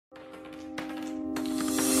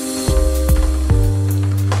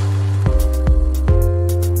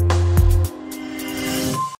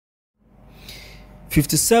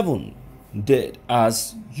57 dead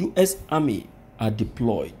as U.S. Army are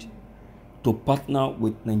deployed to partner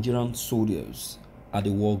with Nigerian soldiers at the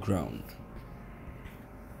war ground.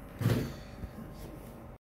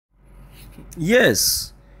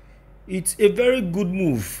 Yes, it's a very good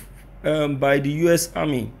move by the U.S.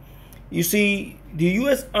 Army. You see, the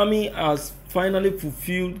U.S. Army has finally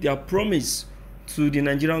fulfilled their promise to the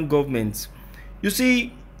Nigerian government. You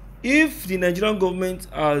see, if the Nigerian government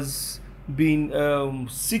has been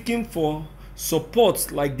seeking for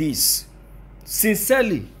support like this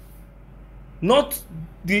sincerely, not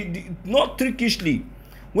trickishly,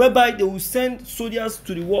 whereby they will send soldiers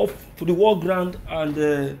to the war ground, and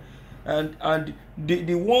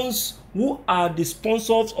the ones who are the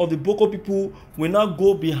sponsors of the Boko people will now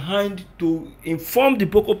go behind to inform the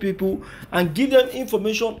Boko people and give them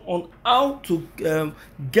information on how to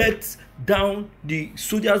get down the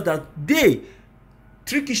soldiers that they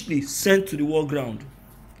trickishly sent to the war ground.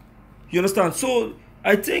 You understand? So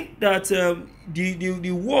I think that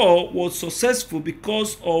the war was successful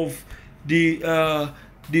because of the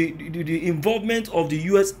involvement of the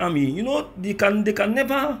U.S. Army. You know, they can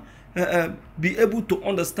never be able to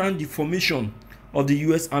understand the formation of the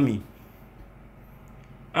U.S. Army.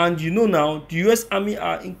 And you know now, the U.S. Army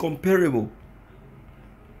are incomparable.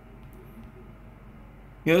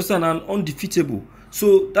 You understand? And undefeatable.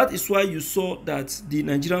 So that is why you saw that the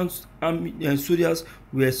Nigerian army soldiers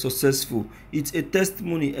were successful. It's a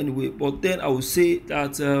testimony anyway. But then I would say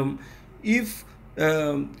that if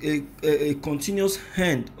a continuous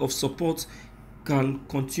hand of support can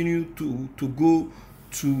continue to go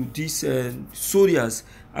to these soldiers,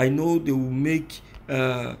 I know they will make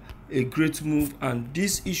a great move, and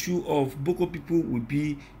this issue of Boko people will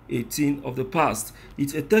be a thing of the past.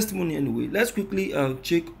 It's a testimony anyway. Let's quickly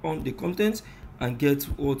check on the content and get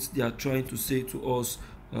what they are trying to say to us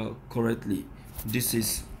correctly. This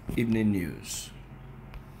is Evening News.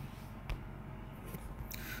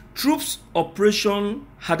 Troops Operation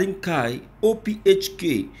Hadinkai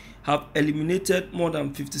 (OPHK) have eliminated more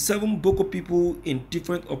than 57 Boko people in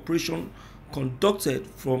different operations conducted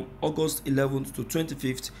from August 11th to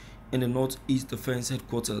 25th in the Northeast Defense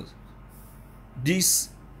Headquarters. This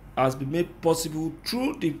has been made possible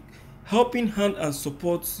through the helping hand and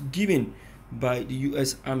support given by the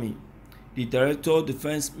U.S. Army. The Director of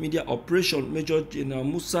Defense Media Operation, Major General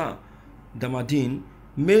Musa Damadin,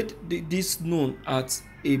 made this known at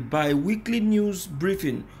a bi-weekly news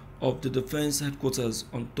briefing of the Defense Headquarters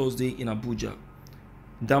on Thursday in Abuja.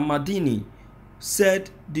 Damadini said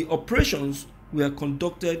the operations were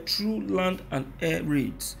conducted through land and air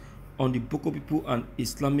raids on the Boko people and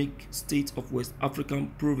Islamic State of West African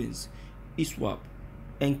Province, ISWAP,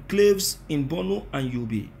 enclaves in Borno and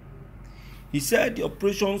Yobe. He said the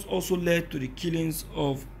operations also led to the killings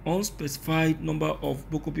of unspecified number of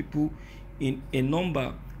Boko people in a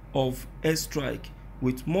number of airstrikes,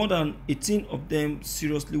 with more than 18 of them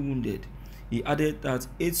seriously wounded. He added that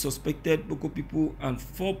 8 suspected Boko people and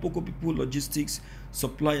 4 Boko people logistics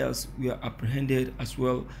suppliers were apprehended, as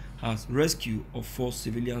well as rescue of 4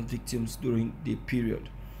 civilian victims during the period.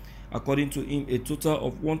 According to him, a total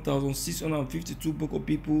of 1,652 Boko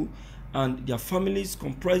people and their families,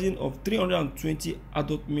 comprising of 320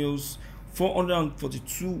 adult males,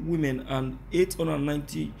 442 women, and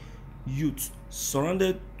 890 youths,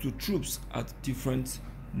 surrendered to troops at different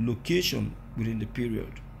locations within the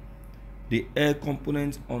period. The air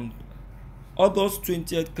component on August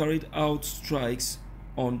 20th carried out strikes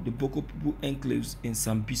on the Boko people enclaves in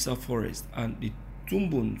Sambisa Forest and the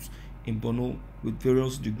Tumbons in Borno, with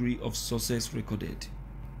various degrees of success recorded.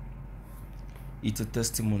 It's a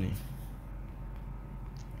testimony.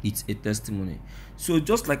 It's a testimony. So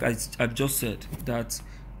just like I've just said, that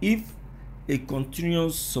if a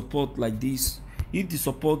continuous support like this, if the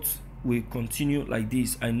support will continue like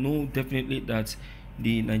this, I know definitely that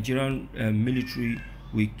the Nigerian military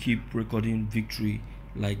will keep recording victory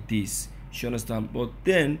like this. You understand? But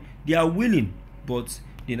then they are willing, but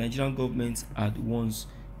the Nigerian government are the ones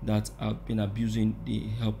that have been abusing the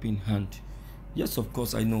helping hand. Yes, of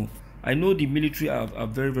course, I know the military are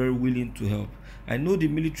very, very willing to help. I know the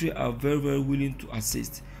military are very, very willing to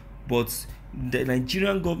assist, but the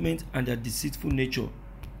Nigerian government and their deceitful nature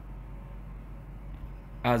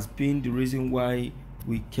has been the reason why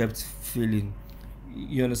we kept failing.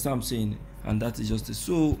 You understand what I'm saying? And that is just it.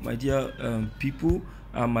 So, my dear people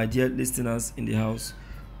and my dear listeners in the house,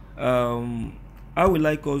 I would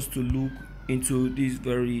like us to look into this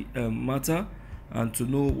very matter and to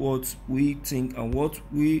know what we think and what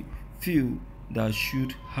we feel that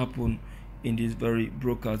should happen in this very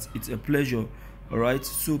broadcast. It's a pleasure All right,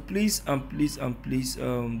 so please and please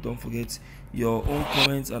don't forget your own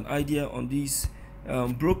comments and idea on these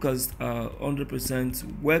brokers are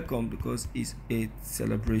 100% welcome because it's a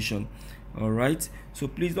celebration. All right, so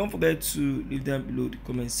please don't forget to leave them below the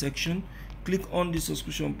comment section. Click on the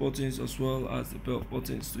subscription buttons as well as the bell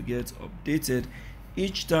buttons to get updated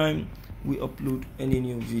each time we upload any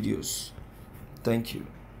new videos. Thank you.